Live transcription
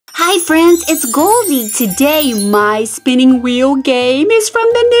friends, it's Goldie. Today, my spinning wheel game is from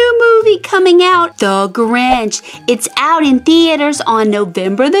the new movie coming out, The Grinch. It's out in theaters on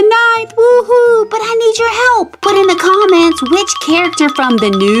November the 9th. Woohoo! But I need your help. Put in the comments which character from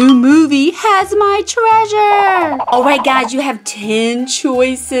the new movie has my treasure. All right, guys, you have 10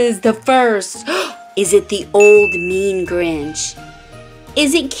 choices. The first, is it the old mean Grinch?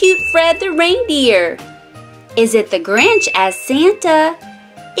 Is it cute Fred the reindeer? Is it the Grinch as Santa?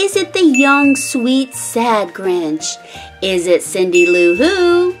 Is it the young, sweet, sad Grinch? Is it Cindy Lou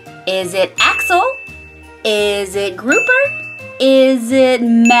Who? Is it Axel? Is it Grouper? Is it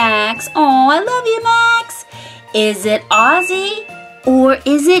Max? Oh, I love you, Max. Is it Ozzy? Or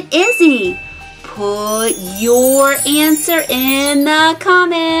is it Izzy? Put your answer in the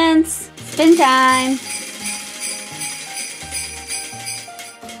comments. Spin time.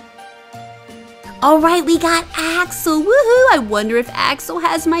 All right, we got Axel. Woohoo! I wonder if Axel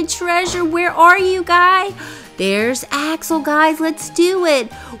has my treasure. Where are you, guy? There's Axel, guys. Let's do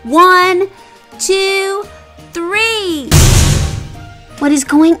it. 1, 2, 3. What is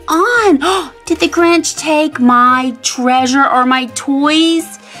going on? Did the Grinch take my treasure or my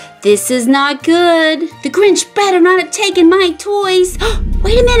toys? This is not good. The Grinch better not have taken my toys.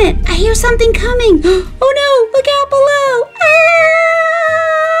 Wait a minute. I hear something coming. Oh no, look out below.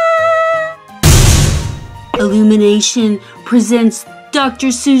 Illumination presents Dr.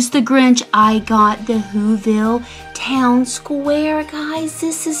 Seuss the Grinch. I got the Who-Ville Town Square, guys.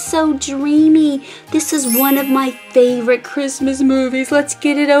 This is so dreamy. This is one of my favorite Christmas movies. Let's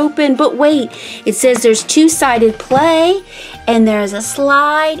get it open. But wait, it says there's two-sided play, and there's a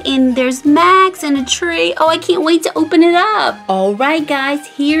slide, and there's Max and a tree. Oh, I can't wait to open it up. All right, guys,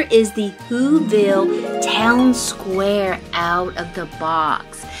 here is the Who-Ville Town Square out of the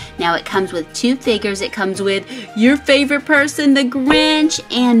box. Now it comes with 2 figures. It comes with your favorite person, the Grinch,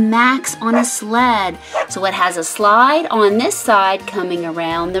 and Max on a sled. So it has a slide on this side coming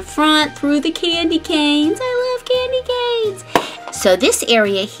around the front through the candy canes. I love candy canes. So this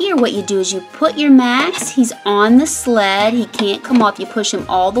area here, what you do is you put your Max, he's on the sled. He can't come off. You push him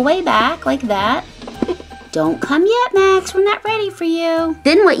all the way back like that. Don't come yet, Max. We're not ready for you.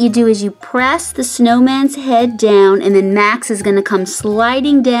 Then what you do is you press the snowman's head down, and then Max is going to come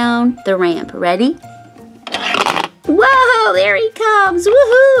sliding down the ramp. Ready? Whoa, there he comes.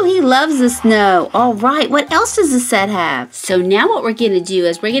 Woohoo, he loves the snow. All right, what else does the set have? So now what we're going to do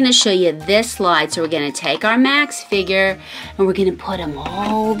is we're going to show you this slide. So we're going to take our Max figure, and we're going to put him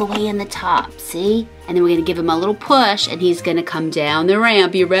all the way in the top, see? And then we're going to give him a little push, and he's going to come down the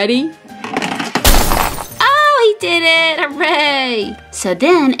ramp. You ready? Did it! Hooray! So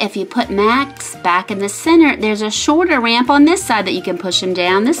then, if you put Max back in the center, there's a shorter ramp on this side that you can push him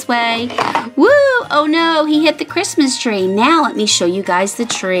down this way. Woo! Oh no, he hit the Christmas tree. Now let me show you guys the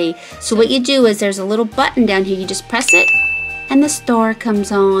tree. So what you do is there's a little button down here. You just press it, and the star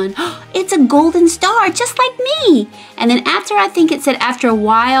comes on. It's a golden star, just like me. And then after, I think it said after a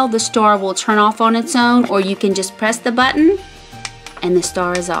while, the star will turn off on its own, or you can just press the button, and the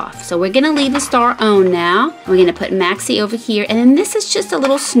star is off. So we're gonna leave the star on now. We're gonna put Maxie over here, and then this is just a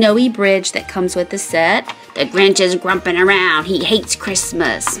little snowy bridge that comes with the set. The Grinch is grumping around. He hates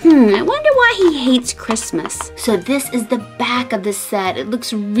Christmas. I wonder why he hates Christmas. So this is the back of the set. It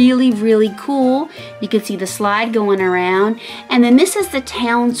looks really, really cool. You can see the slide going around. And then this is the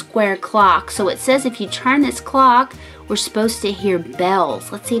town square clock. So it says if you turn this clock, we're supposed to hear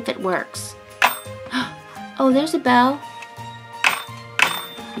bells. Let's see if it works. Oh, there's a bell.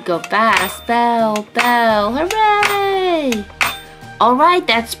 Go fast, bell, bell, hooray! All right,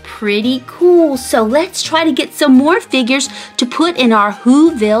 that's pretty cool. So let's try to get some more figures to put in our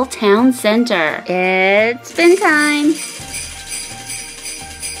Who-Ville Town Center. It's spin time.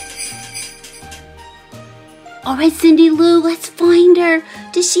 All right, Cindy Lou, let's find her.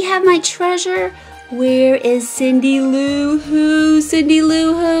 Does she have my treasure? Where is Cindy Lou Who? Cindy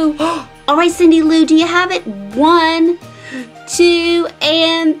Lou Who? All right, Cindy Lou, do you have it? 1, 2,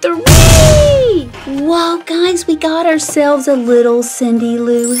 and 3! Whoa, guys, we got ourselves a little Cindy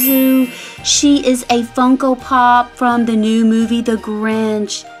Lou Who. She is a Funko Pop from the new movie, The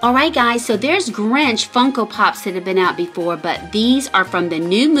Grinch. All right, guys, so there's Grinch Funko Pops that have been out before, but these are from the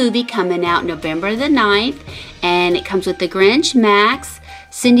new movie coming out November the 9th, and it comes with the Grinch, Max,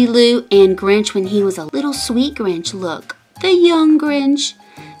 Cindy Lou, and Grinch when he was a little sweet Grinch. Look, the young Grinch,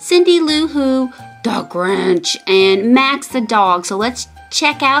 Cindy Lou Who, the Grinch, and Max the dog. So let's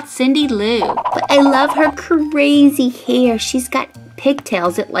check out Cindy Lou. But I love her crazy hair. She's got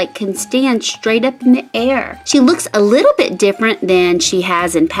pigtails that like can stand straight up in the air. She looks a little bit different than she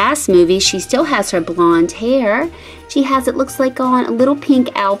has in past movies. She still has her blonde hair. She has, it looks like, on a little pink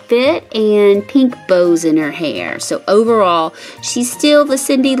outfit and pink bows in her hair. So overall, she's still the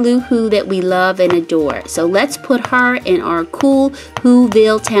Cindy Lou Who that we love and adore. So let's put her in our cool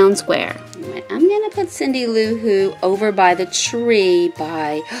Who-Ville Town Square. I'm gonna put Cindy Lou Who over by the tree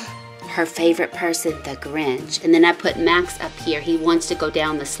by her favorite person, the Grinch. And then I put Max up here. He wants to go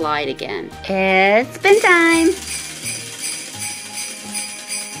down the slide again. It's spin time.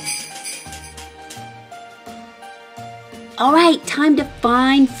 All right, time to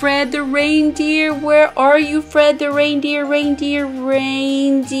find Fred the reindeer. Where are you, Fred the reindeer, reindeer,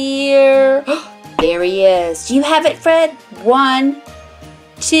 reindeer? There he is. Do you have it, Fred? 1,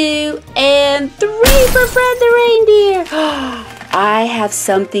 2, and 3 for Fred the reindeer. I have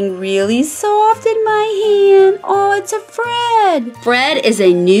something really soft in my hand. Oh, it's a Fred. Fred is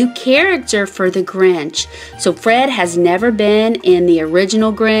a new character for the Grinch. So Fred has never been in the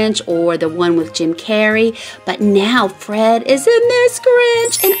original Grinch or the one with Jim Carrey, but now Fred is in this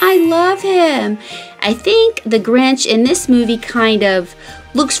Grinch and I love him. I think the Grinch in this movie kind of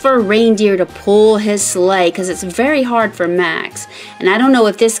looks for a reindeer to pull his sleigh because it's very hard for Max. And I don't know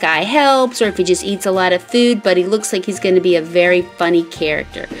if this guy helps or if he just eats a lot of food, but he looks like he's going to be a very funny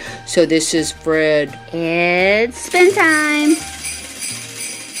character. So this is Fred. It's spin time.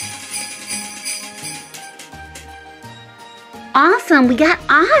 Awesome, we got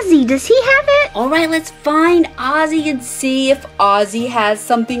Ozzy. Does he have it? All right, let's find Ozzy and see if Ozzy has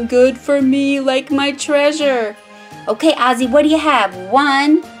something good for me, like my treasure. Okay, Ozzy, what do you have?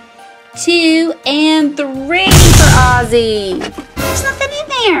 1, 2, and 3 for Ozzy. There's nothing in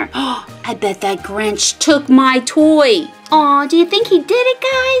there. Oh, I bet that Grinch took my toy. Aw, do you think he did it,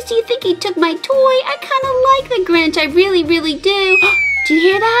 guys? Do you think he took my toy? I kind of like the Grinch. I really, really do. Do you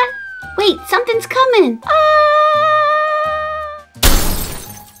hear that? Wait, something's coming.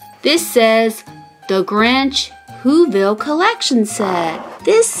 This says, the Grinch Who-Ville Collection Set.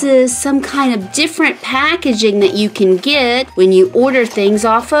 This is some kind of different packaging that you can get when you order things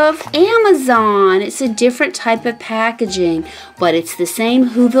off of Amazon. It's a different type of packaging, but it's the same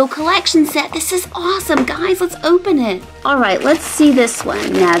Who-Ville Collection Set. This is awesome, guys. Let's open it. All right, let's see this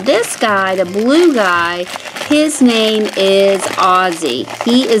one. Now, this guy, the blue guy, his name is Ozzy.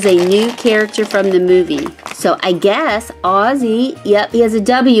 He is a new character from the movie. So I guess Ozzy, yep, he has a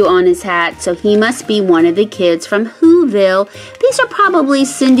W on his hat, so he must be one of the kids from Whoville. These are probably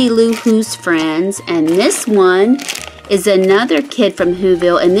Cindy Lou Who's friends, and this one is another kid from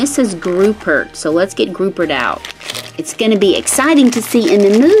Whoville, and this is Groupert. So let's get Groupert out. It's going to be exciting to see in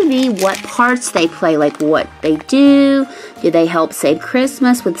the movie what parts they play, like what they do. Do they help save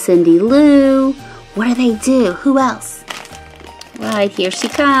Christmas with Cindy Lou? What do they do? Who else? Right, here she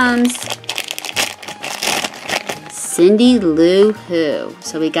comes. Cindy Lou Who.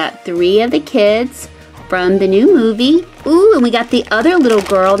 So we got 3 of the kids from the new movie. Ooh, and we got the other little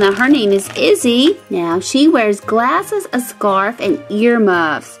girl. Now her name is Izzy. Now she wears glasses, a scarf, and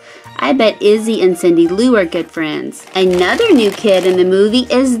earmuffs. I bet Izzy and Cindy Lou are good friends. Another new kid in the movie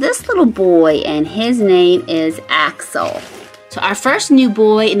is this little boy, and his name is Axel. So our first new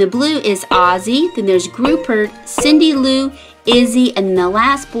boy in the blue is Ozzy. Then there's Groupert, Cindy Lou, Izzy, and the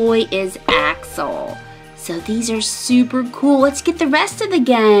last boy is Axel. So these are super cool. Let's get the rest of the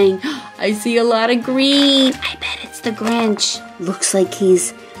gang. I see a lot of green. I bet it's the Grinch. Looks like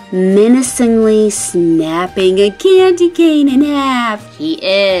he's menacingly snapping a candy cane in half. He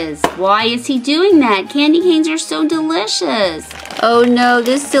is. Why is he doing that? Candy canes are so delicious. Oh no,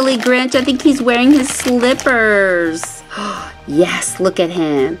 this silly Grinch, I think he's wearing his slippers. Yes, look at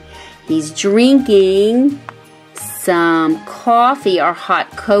him. He's drinking some coffee or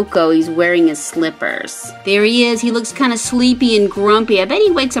hot cocoa. He's wearing his slippers. There he is. He looks kind of sleepy and grumpy. I bet he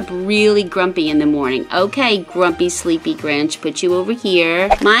wakes up really grumpy in the morning. Okay, grumpy, sleepy Grinch, put you over here.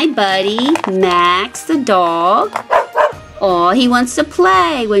 My buddy, Max the dog. Oh, he wants to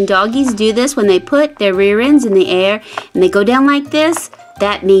play. When doggies do this, when they put their rear ends in the air and they go down like this,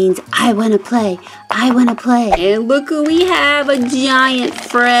 that means, I want to play. I want to play. And look who we have, a giant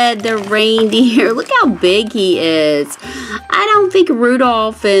Fred the reindeer. Look how big he is. I don't think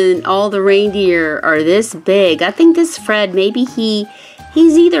Rudolph and all the reindeer are this big. I think this Fred, maybe he's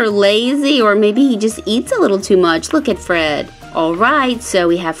either lazy or maybe he just eats a little too much. Look at Fred. All right, so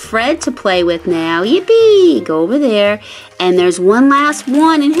we have Fred to play with now. Yippee! Go over there. And there's one last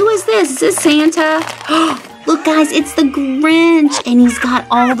one. And who is this? Is this Santa? Look, guys, it's the Grinch, and he's got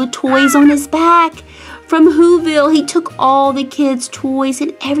all the toys on his back from Who-Ville. He took all the kids' toys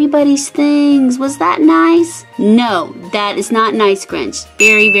and everybody's things. Was that nice? No, that is not nice, Grinch.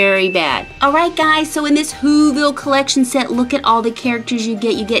 Very, very bad. All right, guys, so in this Who-Ville collection set, look at all the characters you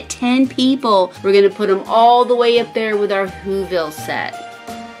get. You get 10 people. We're going to put them all the way up there with our Who-Ville set.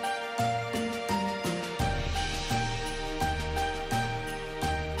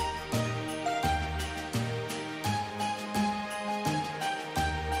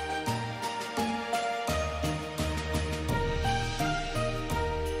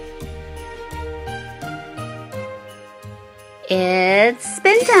 It's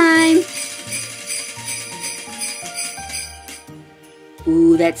spin time.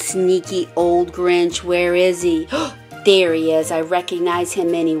 Ooh, that sneaky old Grinch. Where is he? There he is. I recognize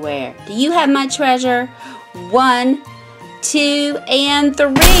him anywhere. Do you have my treasure? 1, 2, and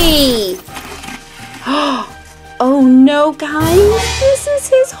 3. Oh no, guys. This is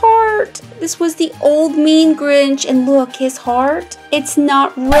his heart. This was the old mean Grinch. And look, his heart. It's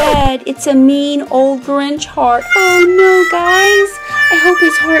not red. It's a mean old Grinch heart. Oh no, guys. I hope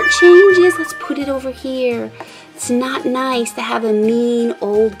his heart changes. Let's put it over here. It's not nice to have a mean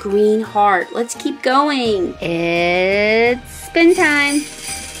old green heart. Let's keep going. It's spin time.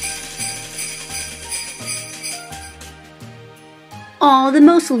 Oh, the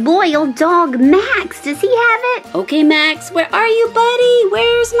most loyal dog, Max. Does he have it? Okay, Max, where are you, buddy?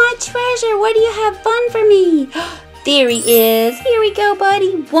 Where's my treasure? Where do you have fun for me? There he is. Here we go,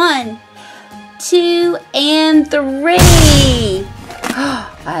 buddy. 1, 2, and 3.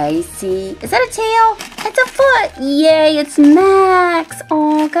 I see. Is that a tail? It's a foot. Yay, it's Max.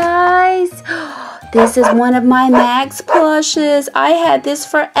 Oh, guys. This is one of my Max plushes. I had this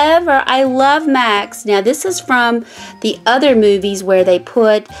forever. I love Max. Now, this is from the other movies where they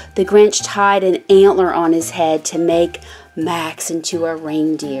put the Grinch tied an antler on his head to make Max into a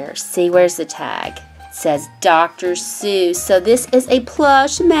reindeer. See, where's the tag? It says Dr. Seuss. So this is a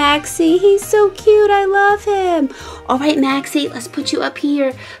plush Maxie. He's so cute. I love him. All right, Maxie, let's put you up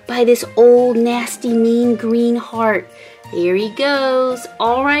here by this old, nasty, mean green heart. There he goes.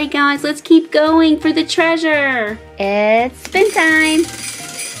 All right, guys, let's keep going for the treasure. It's spin time.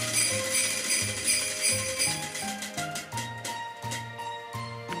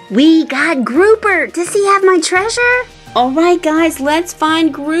 We got Grouper. Does he have my treasure? All right, guys, let's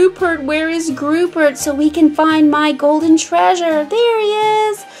find Grouper. Where is Grouper so we can find my golden treasure? There he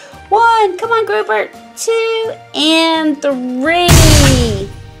is. 1, come on, Grouper. 2, and 3.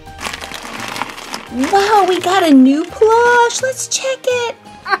 Wow, we got a new plush. Let's check it.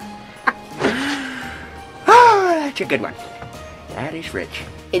 Oh, that's a good one. That is rich.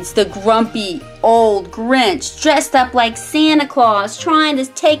 It's the grumpy old Grinch dressed up like Santa Claus, trying to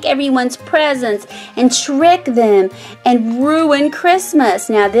take everyone's presents and trick them and ruin Christmas.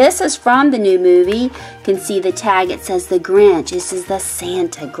 Now, this is from the new movie. You can see the tag. It says the Grinch. This is the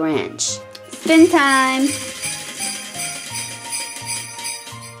Santa Grinch. Spin time.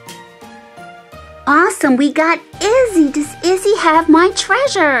 Awesome, we got Izzy. Does Izzy have my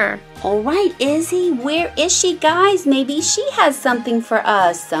treasure? All right, Izzy, where is she, guys? Maybe she has something for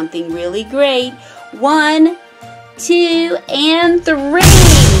us, something really great. 1, 2, and 3.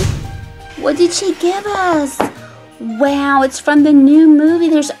 What did she give us? Wow, it's from the new movie.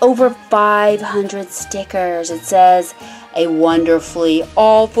 There's over 500 stickers. It says, a wonderfully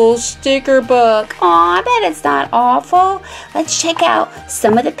awful sticker book. Aw, I bet it's not awful. Let's check out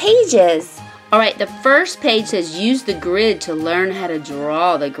some of the pages. All right, the first page says, use the grid to learn how to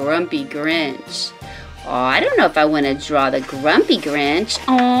draw the grumpy Grinch. Oh, I don't know if I want to draw the grumpy Grinch.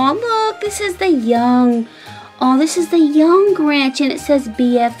 Oh, look, this is the young. Oh, this is the young Grinch, and it says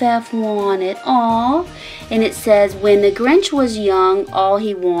BFF wanted. Oh, and it says, when the Grinch was young, all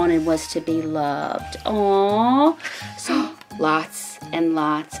he wanted was to be loved. Oh, so lots and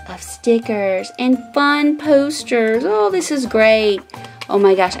lots of stickers and fun posters. Oh, this is great. Oh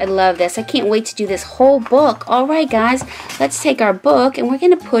my gosh, I love this. I can't wait to do this whole book. All right, guys, let's take our book and we're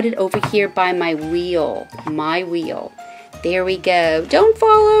going to put it over here by my wheel. My wheel. There we go. Don't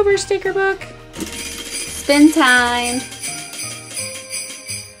fall over, sticker book. Spin time.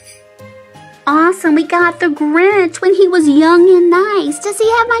 Awesome, we got the Grinch when he was young and nice. Does he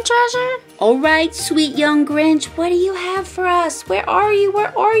have my treasure? All right, sweet young Grinch, what do you have for us? Where are you?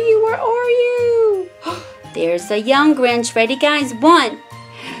 Where are you? Where are you? There's the young Grinch. Ready, guys? 1,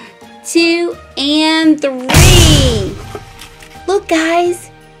 2, and 3. Look,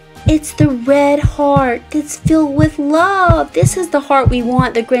 guys. It's the red heart that's filled with love. This is the heart we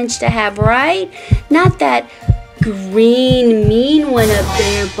want the Grinch to have, right? Not that green, mean one up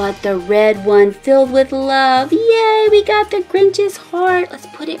there, but the red one filled with love. Yay, we got the Grinch's heart. Let's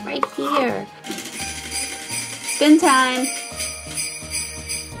put it right here. spin time.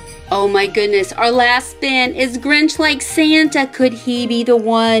 Oh my goodness, our last spin is Grinch like Santa. Could he be the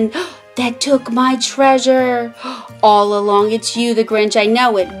one that took my treasure? All along, it's you, the Grinch. I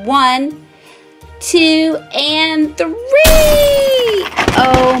know it. 1, 2, and 3.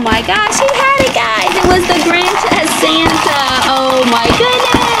 Oh my gosh, he had it, guys. It was the Grinch as Santa. Oh my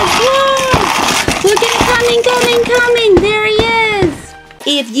goodness. Whoa. Look at him coming. There he is.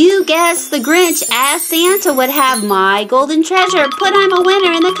 If you guess the Grinch as Santa would have my golden treasure, put I'm a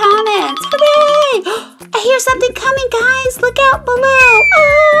winner in the comments. Hooray! I hear something coming, guys. Look out below.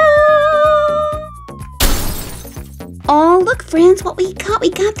 Oh, look, friends, what we got.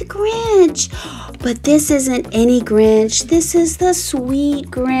 We got the Grinch. But this isn't any Grinch. This is the sweet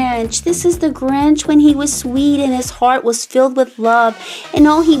Grinch. This is the Grinch when he was sweet and his heart was filled with love and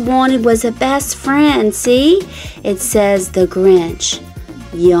all he wanted was a best friend. See? It says the Grinch.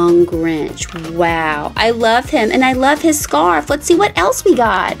 Young Grinch. Wow. I love him and I love his scarf. Let's see what else we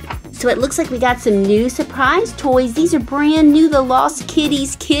got. So it looks like we got some new surprise toys. These are brand new, the Lost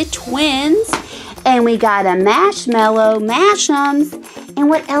Kitties Kid Twins. And we got a Marshmallow Mash'ems. And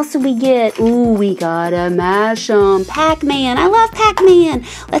what else did we get? Ooh, we got a Mash'em. Pac-Man. I love Pac-Man.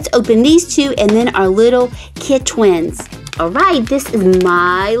 Let's open these two and then our little Kid Twins. All right, this is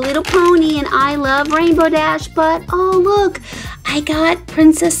My Little Pony and I love Rainbow Dash, but oh look, I got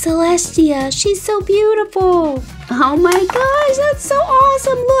Princess Celestia. She's so beautiful. Oh my gosh, that's so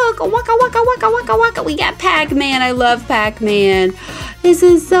awesome. Look, waka waka waka waka waka. We got Pac-Man. I love Pac-Man. This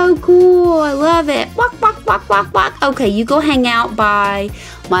is so cool. I love it. Walk, walk, walk, walk, walk. Okay, you go hang out by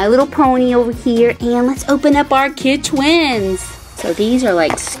My Little Pony over here and let's open up our Kid Twins. So these are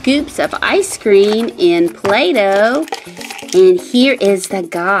like scoops of ice cream in Play-Doh. And here is the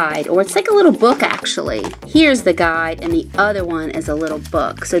guide, or it's like a little book actually. Here's the guide and the other one is a little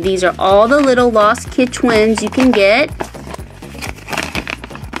book. So these are all the little Lost Kid Twins you can get.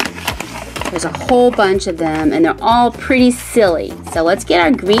 There's a whole bunch of them and they're all pretty silly. So let's get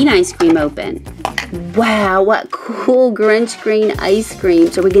our green ice cream open. Wow, what cool Grinch green ice cream.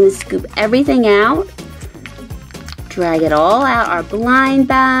 So we're gonna scoop everything out. Drag it all out, our blind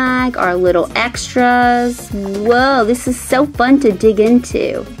bag, our little extras. Whoa, this is so fun to dig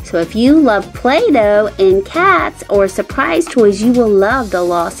into. So if you love Play-Doh and cats or surprise toys, you will love the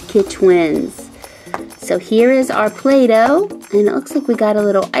Lost Kid Twins. So here is our Play-Doh, and it looks like we got a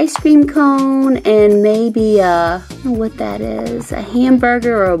little ice cream cone and maybe I don't know what that is, a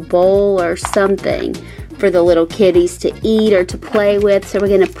hamburger or a bowl or something for the little kitties to eat or to play with. So we're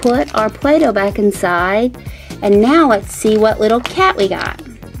gonna put our Play-Doh back inside. And now let's see what little cat we got.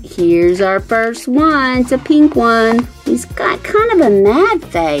 Here's our first one. It's a pink one. He's got kind of a mad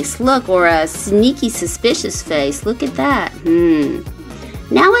face, look, or a sneaky suspicious face. Look at that.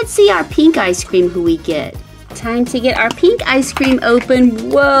 Now let's see our pink ice cream who we get. Time to get our pink ice cream open.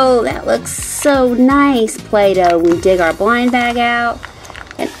 Whoa, that looks so nice. Play-Doh. We dig our blind bag out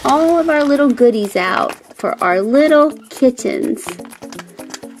and all of our little goodies out for our little kittens.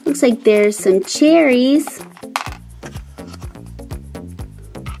 Looks like there's some cherries.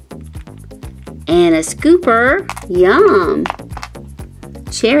 And a scooper. Yum.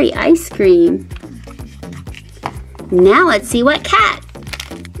 Cherry ice cream. Now let's see what cat.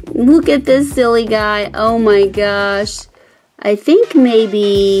 Look at this silly guy. Oh my gosh. I think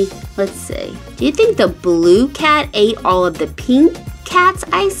maybe, let's see. Do you think the blue cat ate all of the pink cat's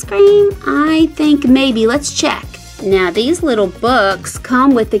ice cream? I think maybe. Let's check. Now these little books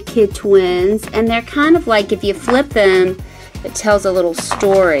come with the Kid Twins and they're kind of like if you flip them, it tells a little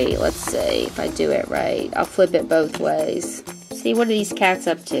story. Let's see if I do it right. I'll flip it both ways. See, what are these cats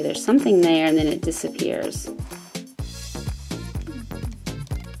up to? There's something there and then it disappears.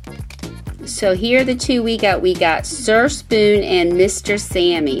 So here are the two we got. We got Sir Spoon and Mr.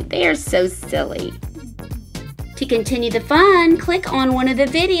 Sammy. They are so silly. To continue the fun, click on one of the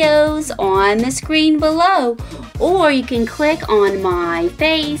videos on the screen below. Or you can click on my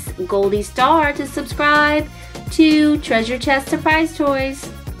face, Goldie Star, to subscribe to Treasure Chest Surprise Toys.